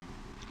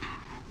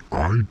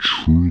I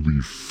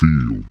truly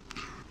feel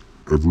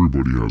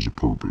everybody has a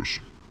purpose.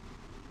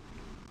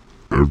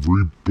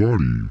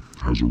 Everybody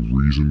has a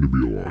reason to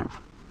be alive.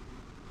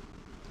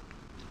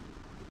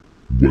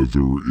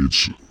 Whether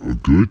it's a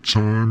good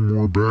time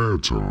or a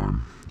bad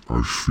time,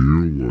 I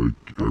feel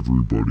like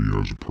everybody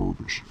has a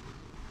purpose.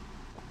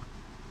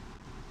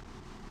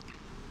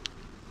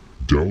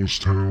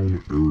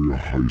 Dallastown Area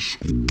High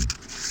School,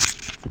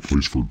 a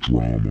place for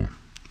drama.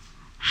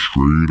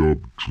 Straight up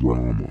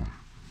drama.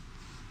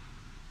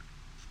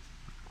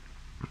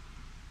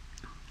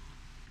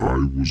 I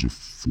was a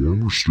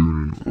former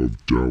student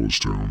of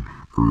Dallastown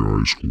Area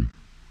High School.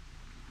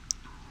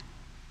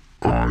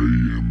 I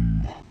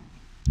am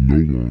no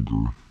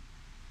longer.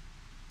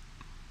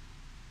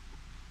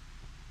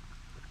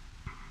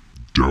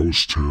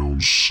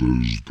 Dallastown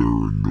says there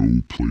are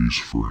no place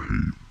for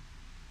hate.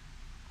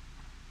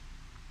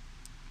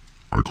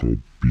 I call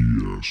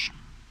BS.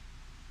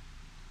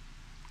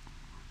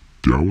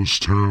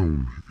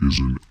 Dallastown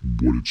isn't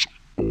what it's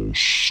all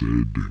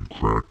said and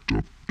cracked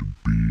up to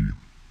be.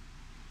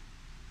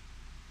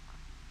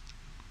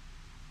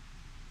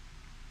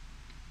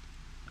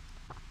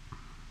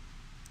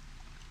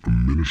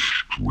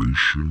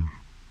 Administration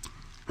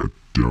at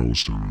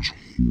Dallastown is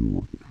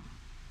horrible.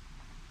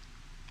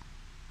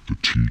 The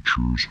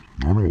teachers,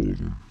 not all of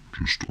them,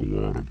 just a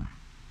lot of them.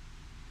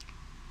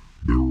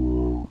 There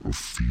are a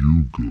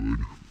few good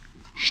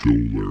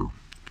still there.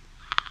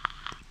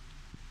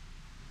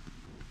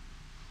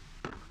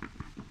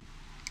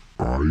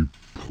 I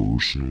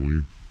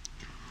personally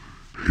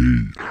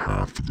hate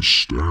half of the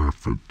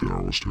staff at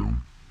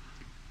Dallastown.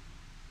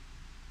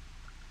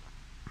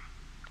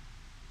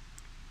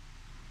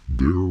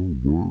 There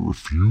were a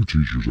few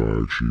teachers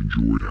I actually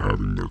enjoyed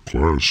having their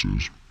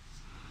classes,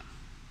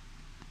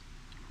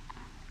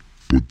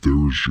 but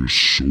there is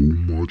just so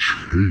much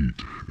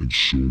hate and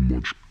so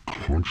much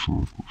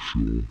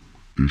controversial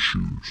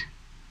issues.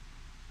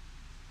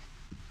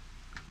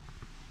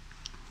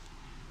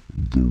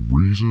 The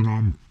reason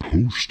I'm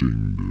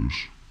posting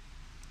this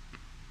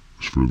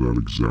is for that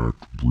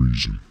exact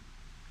reason.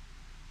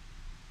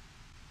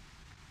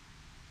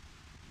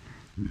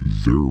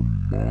 Their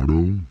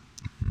motto,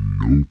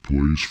 "No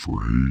place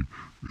for hate,"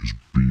 is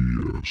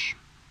BS.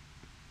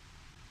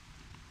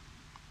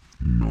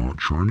 Not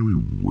trying to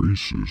be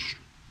racist,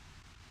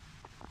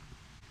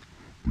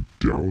 but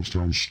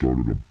Dallastown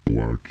started a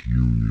black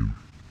union.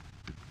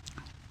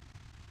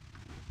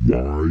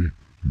 Why?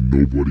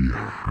 Nobody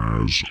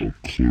has a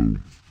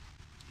clue.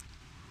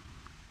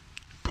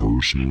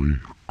 Personally,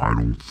 I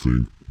don't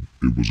think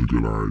it was a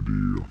good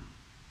idea.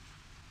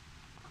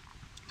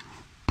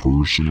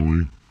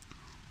 Personally,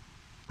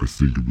 I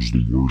think it was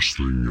the worst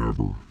thing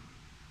ever.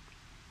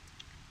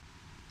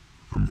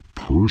 And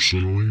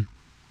personally,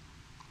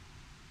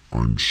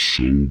 I'm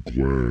so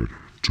glad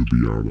to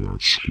be out of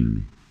that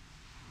school.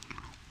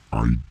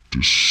 I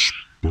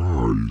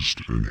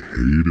despised and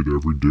hated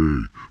every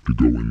day to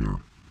go in there.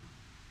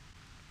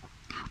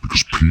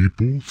 Because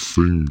people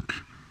think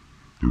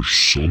there's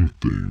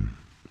something.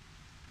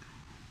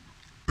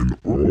 And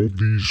all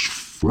these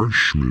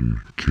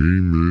freshmen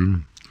came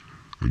in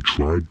and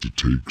tried to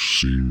take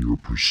senior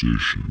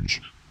positions,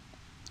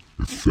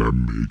 if that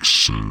makes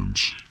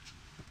sense.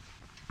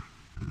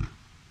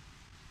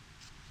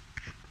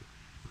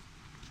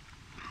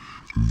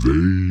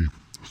 They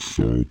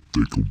thought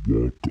they could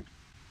walk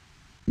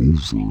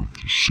over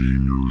the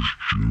seniors,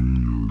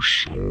 juniors,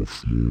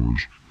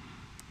 sophomores,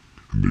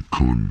 and they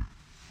couldn't.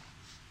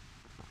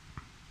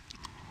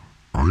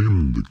 I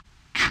am the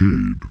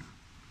kid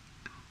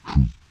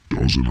who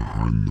doesn't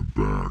hide in the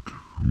back.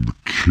 I'm the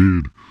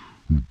kid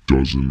who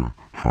doesn't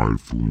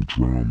hide from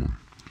drama.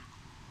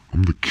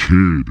 I'm the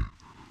kid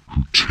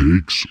who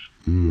takes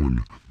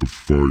on the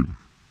fight.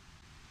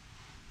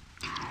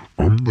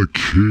 I'm the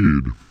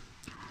kid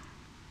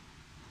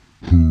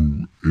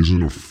who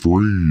isn't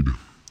afraid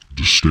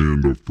to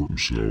stand up for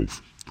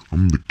himself.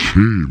 I'm the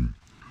kid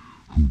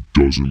who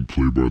doesn't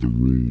play by the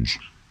rules.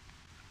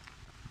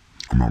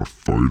 I'm not a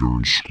fighter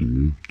in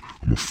school.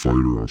 I'm a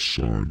fighter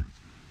outside.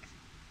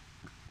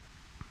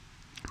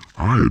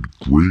 I had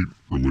great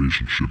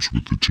relationships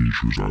with the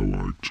teachers I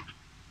liked.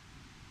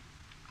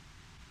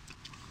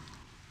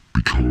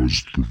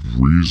 Because the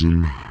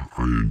reason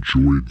I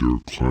enjoyed their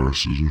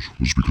classes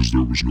was because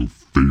there was no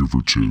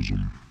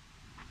favoritism.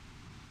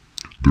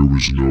 There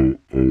was no,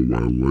 oh,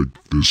 I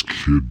like this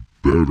kid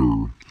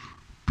better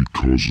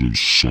because of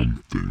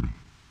something.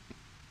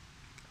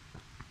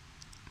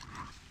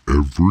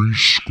 Every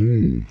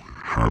school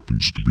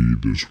happens to be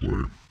this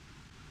way.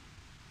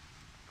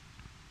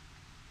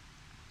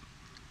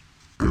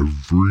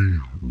 Every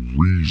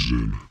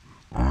reason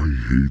I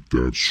hate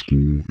that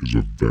school is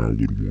a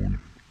valid one.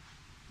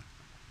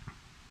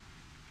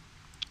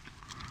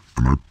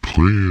 And I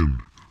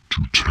plan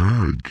to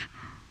tag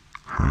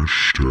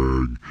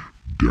hashtag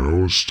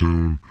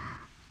Dallastown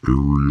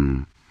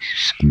Area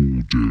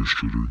School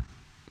District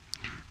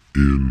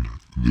in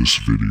this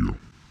video.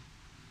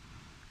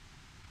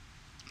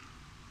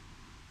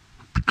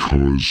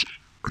 Because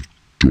I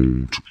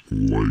don't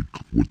like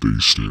what they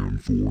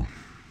stand for.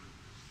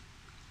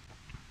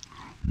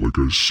 Like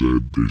I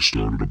said, they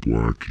started a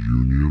black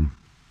union.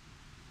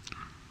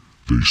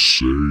 They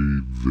say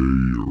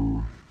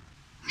there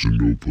is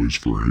no place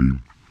for hate.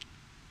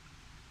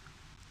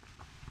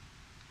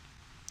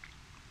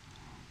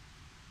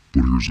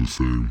 But here's the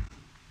thing.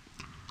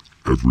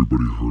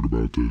 Everybody heard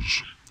about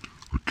this.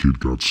 A kid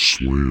got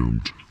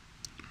slammed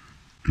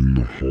in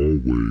the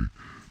hallway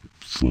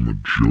from a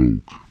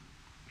joke.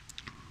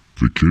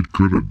 The kid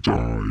could have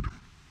died.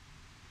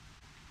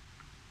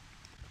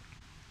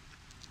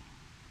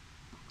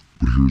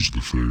 But here's the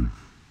thing.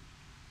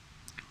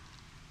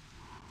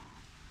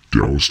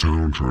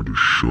 Dallastown tried to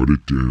shut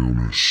it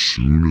down as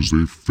soon as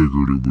they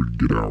figured it would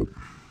get out.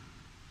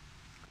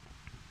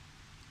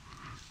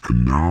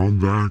 And now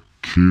that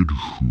kid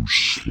who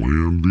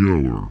slammed the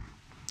other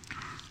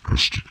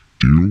has to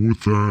deal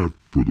with that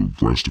for the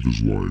rest of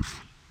his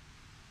life.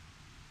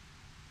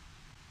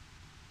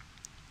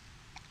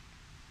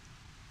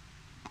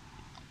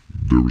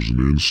 There was an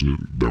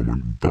incident that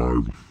went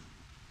viral.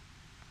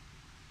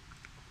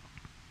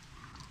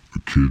 A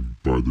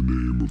kid by the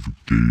name of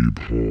Gabe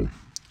Hall.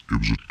 It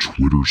was a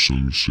Twitter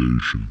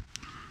sensation.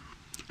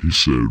 He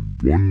said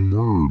one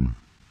word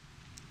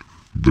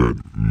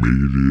that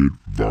made it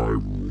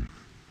viral.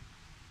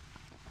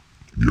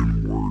 The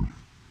N-word.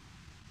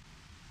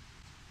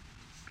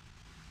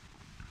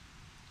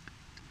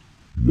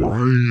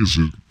 Why is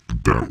it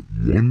that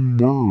one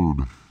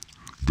word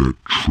that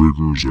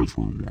triggers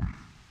everyone?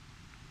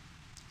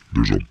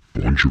 There's a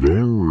bunch of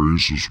other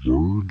racist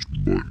words,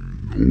 but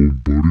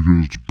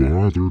nobody gets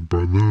bothered by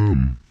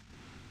them.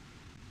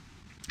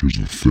 Here's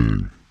the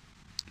thing.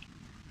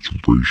 It's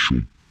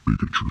racial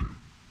bigotry.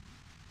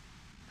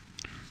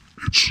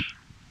 It's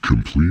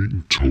complete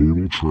and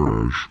total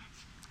trash.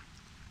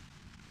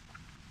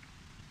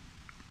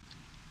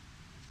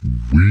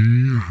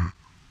 We,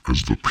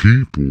 as the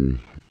people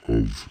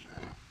of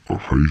a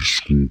high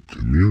school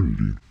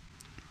community,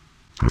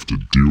 have to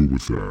deal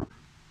with that.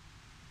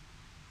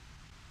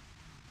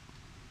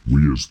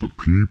 We, as the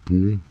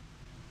people,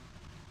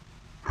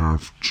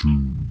 have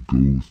to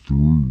go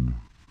through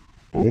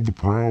all the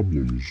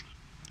problems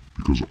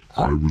because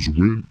I was a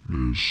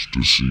witness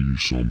to see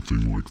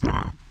something like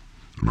that,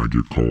 and I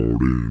get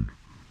called in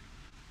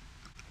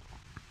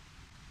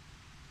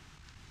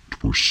to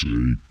per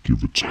se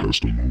give a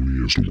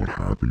testimony as to what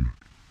happened.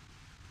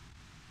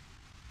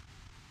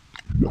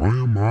 Why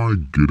am I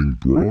getting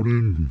brought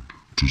in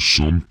to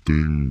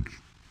something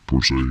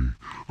per se?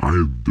 I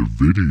have the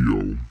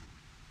video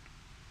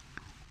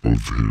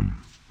of him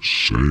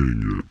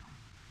saying it.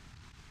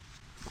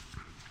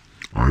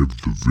 I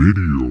have the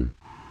video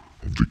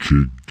of the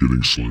kid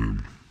getting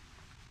slammed.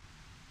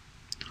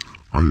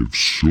 I have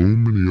so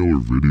many other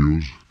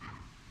videos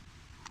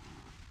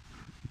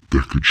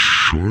that could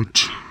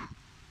shut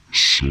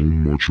so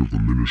much of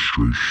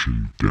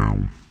administration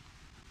down.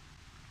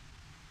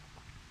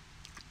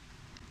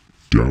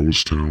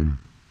 Dallastown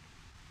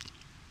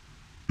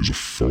is a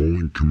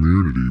fallen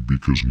community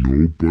because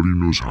nobody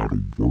knows how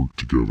to work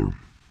together.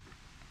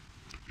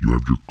 You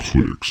have your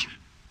cliques,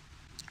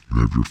 you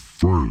have your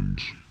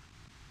friends,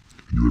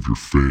 and you have your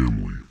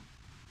family.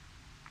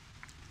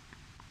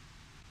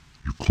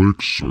 Your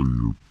cliques are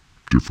your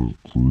different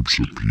groups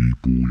of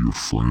people. Your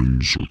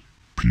friends are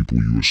people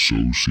you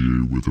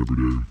associate with every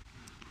day.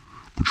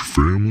 But your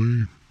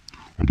family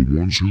are the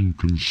ones who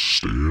can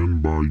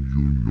stand by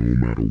you no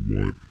matter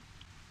what.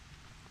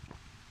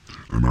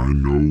 And I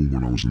know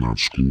when I was in that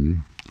school,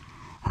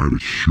 I had a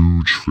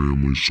huge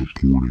family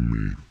supporting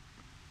me.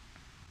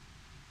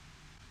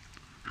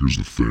 Here's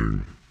the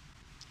thing.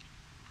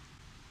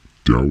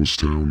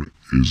 Dallastown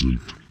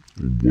isn't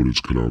what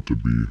it's cut out to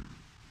be.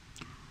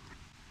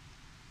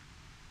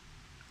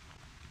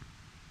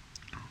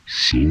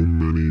 So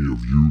many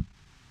of you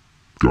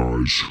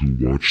guys who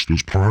watch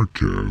this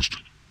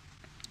podcast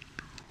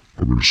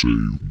are going to say,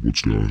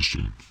 what's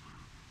Dallastown?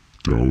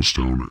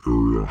 Dallastown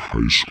Area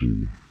High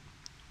School,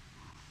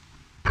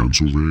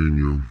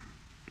 Pennsylvania,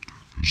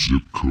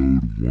 zip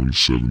code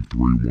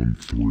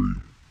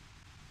 17313.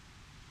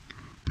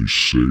 They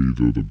say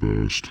they're the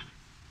best.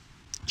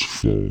 It's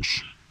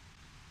false.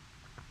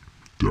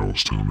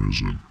 Dallastown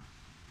isn't.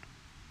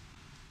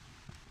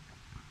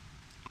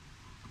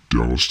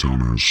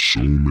 Dallastown has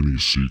so many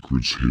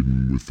secrets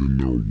hidden within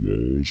their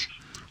walls,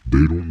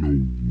 they don't know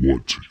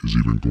what is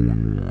even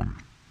going on.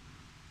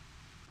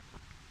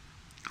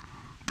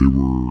 They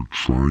were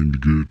trying to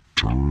get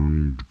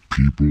turned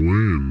people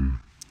in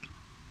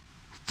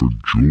for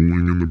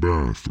juuling in the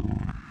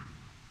bathroom.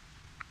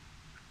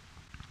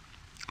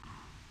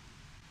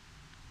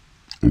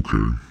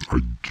 Okay, I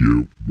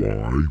get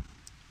why,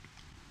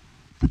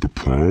 but the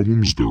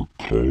problems they're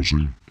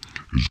causing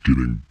is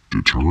getting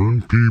to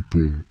turn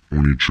people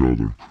on each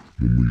other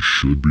when we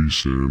should be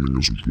standing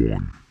as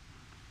one.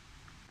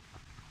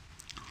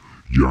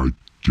 Yeah, I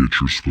get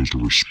you're supposed to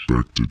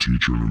respect the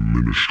teacher and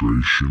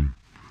administration,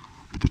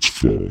 but that's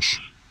false.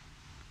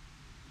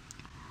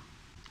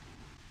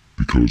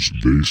 Because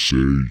they say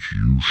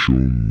you show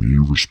me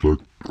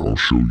respect, I'll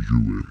show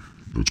you it.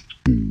 That's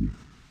bull.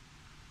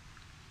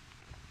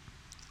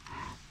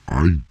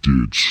 I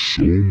did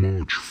so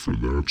much for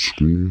that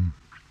school,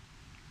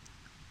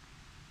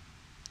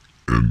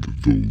 and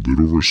the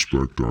little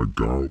respect I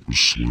got was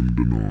slim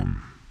to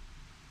none.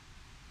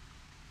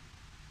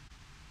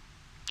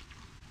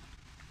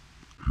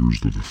 Here's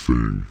the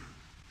thing.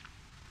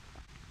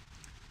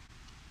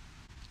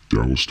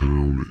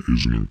 Dallastown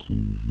isn't the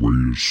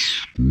greatest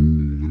school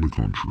in the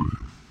country.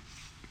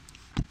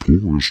 The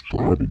poorest,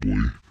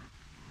 probably.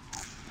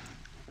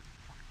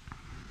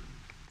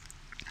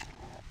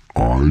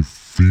 I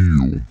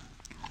feel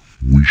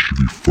we should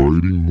be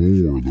fighting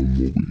more than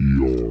what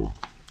we are,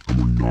 and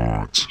we're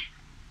not.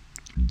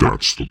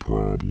 That's the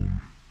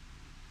problem.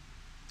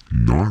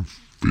 Not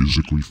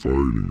physically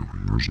fighting. I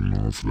mean, there's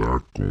enough of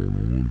that going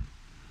on.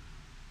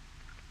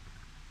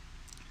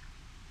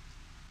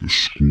 The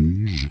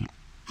schools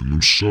and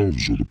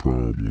themselves are the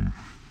problem.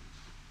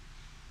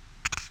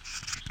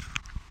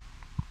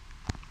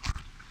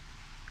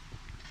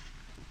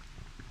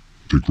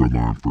 Take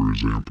Redline for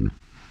example.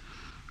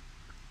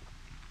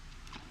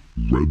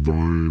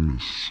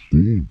 Redline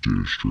School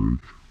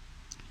District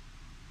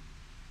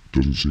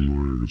doesn't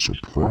seem like it's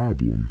a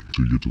problem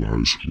to get to the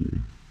high school.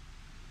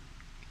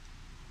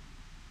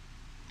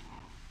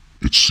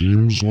 It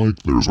seems like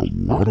there's a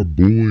lot of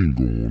bullying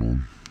going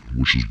on,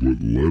 which is what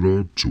led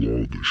up to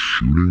all the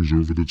shootings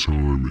over the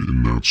time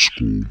in that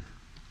school.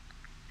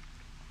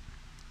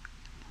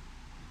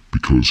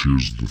 Because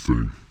here's the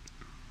thing.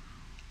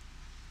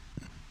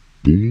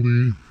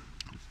 Bully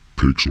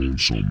picks on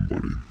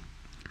somebody.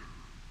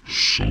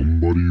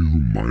 Somebody who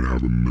might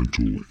have a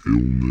mental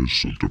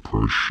illness, a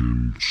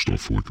depression,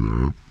 stuff like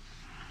that.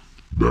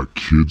 That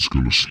kid's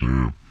gonna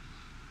snap.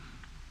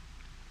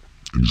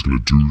 And he's gonna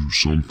do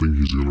something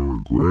he's gonna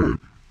regret.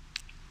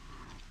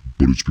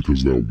 But it's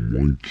because that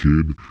one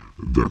kid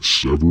that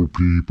several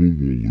people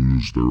will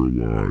lose their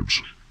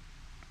lives.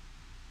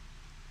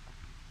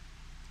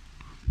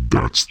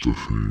 That's the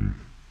thing.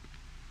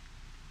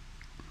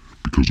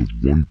 Because of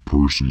one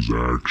person's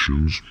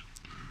actions,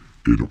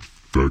 it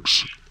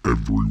affects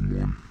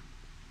everyone.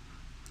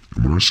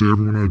 And when I say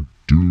everyone, I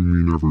do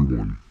mean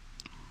everyone.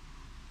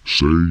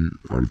 Say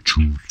out of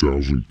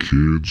 2,000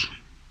 kids,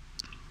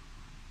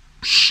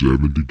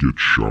 70 get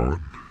shot,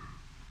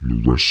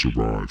 and the rest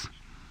survive.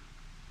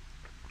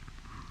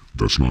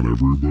 That's not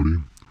everybody,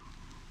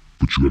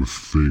 but you gotta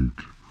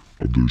think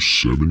of those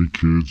 70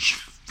 kids'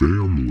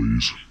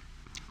 families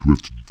who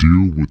have to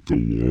deal with the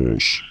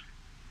loss.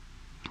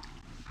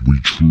 We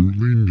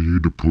truly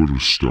need to put a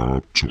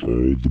stop to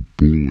all the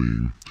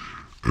bullying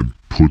and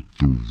put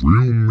the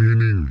real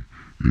meaning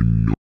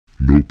in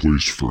no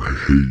place for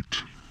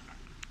hate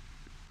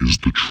is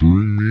the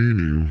true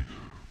meaning.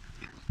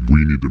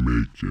 We need to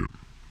make it.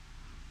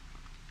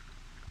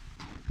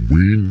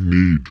 We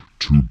need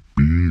to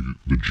be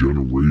the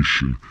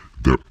generation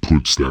that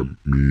puts that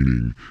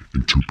meaning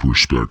into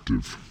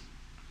perspective.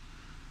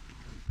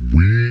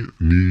 We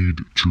need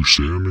to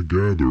stand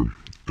together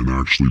and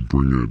actually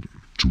bring it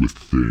to a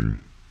thing.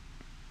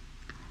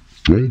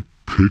 Don't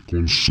pick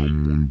on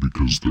someone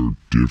because they're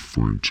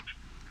different.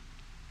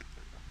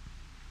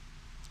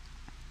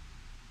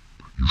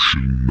 You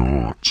should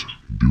not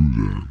do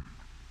that.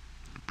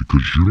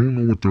 Because you don't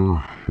know what their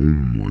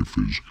home life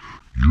is.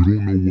 You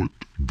don't know what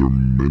their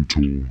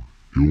mental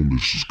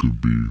illnesses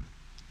could be.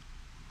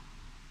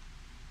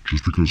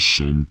 Just because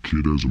some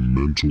kid has a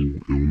mental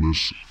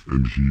illness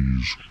and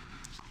he's,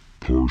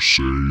 per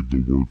se,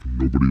 the word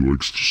nobody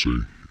likes to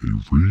say, a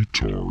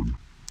retard,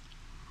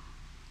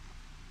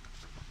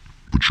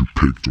 but you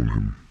picked on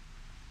him.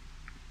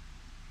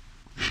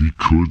 He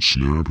could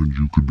snap and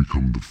you could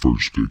become the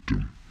first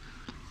victim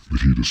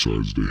that he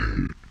decides to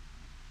hit.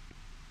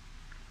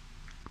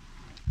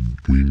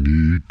 We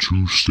need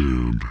to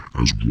stand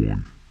as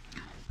one.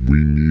 We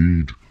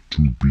need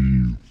to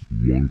be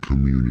one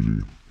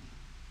community.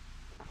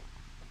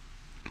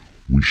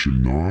 We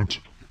should not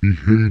be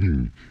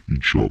hating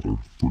each other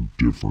for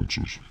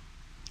differences.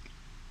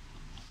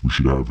 We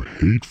should have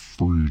hate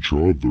for each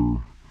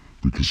other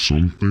because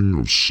something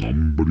of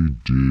somebody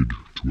did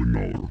to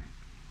another.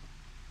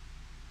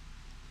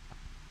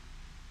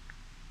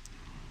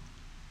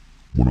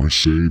 When I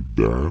say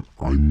that,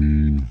 I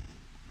mean,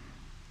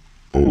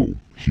 oh,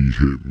 he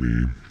hit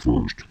me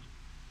first,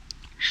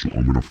 so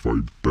I'm gonna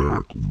fight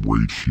back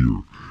right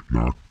here,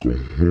 not go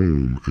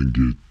home and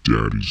get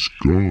daddy's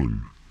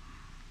gun.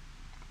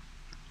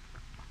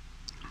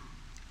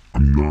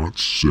 I'm not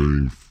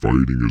saying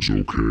fighting is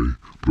okay,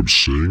 but I'm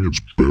saying it's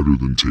better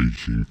than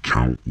taking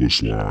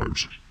countless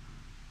lives.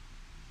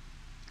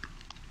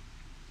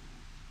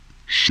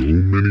 So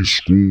many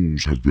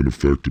schools have been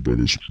affected by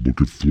this.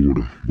 Look at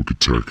Florida, look at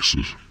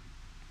Texas.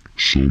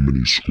 So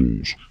many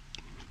schools.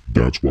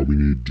 That's why we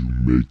need to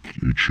make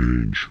a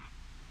change.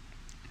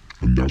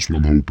 And that's what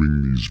I'm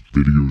hoping these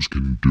videos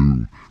can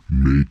do,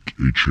 make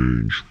a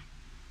change.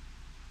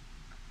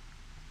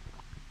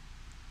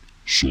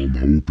 So I'm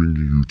hoping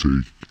you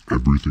take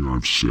everything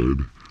I've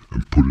said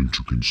and put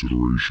into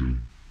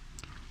consideration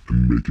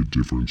and make a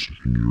difference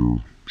in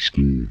your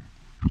school,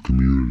 your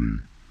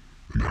community,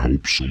 and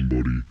help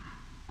somebody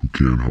who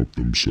can't help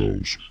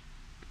themselves.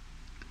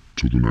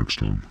 Till the next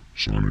time,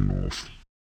 signing off.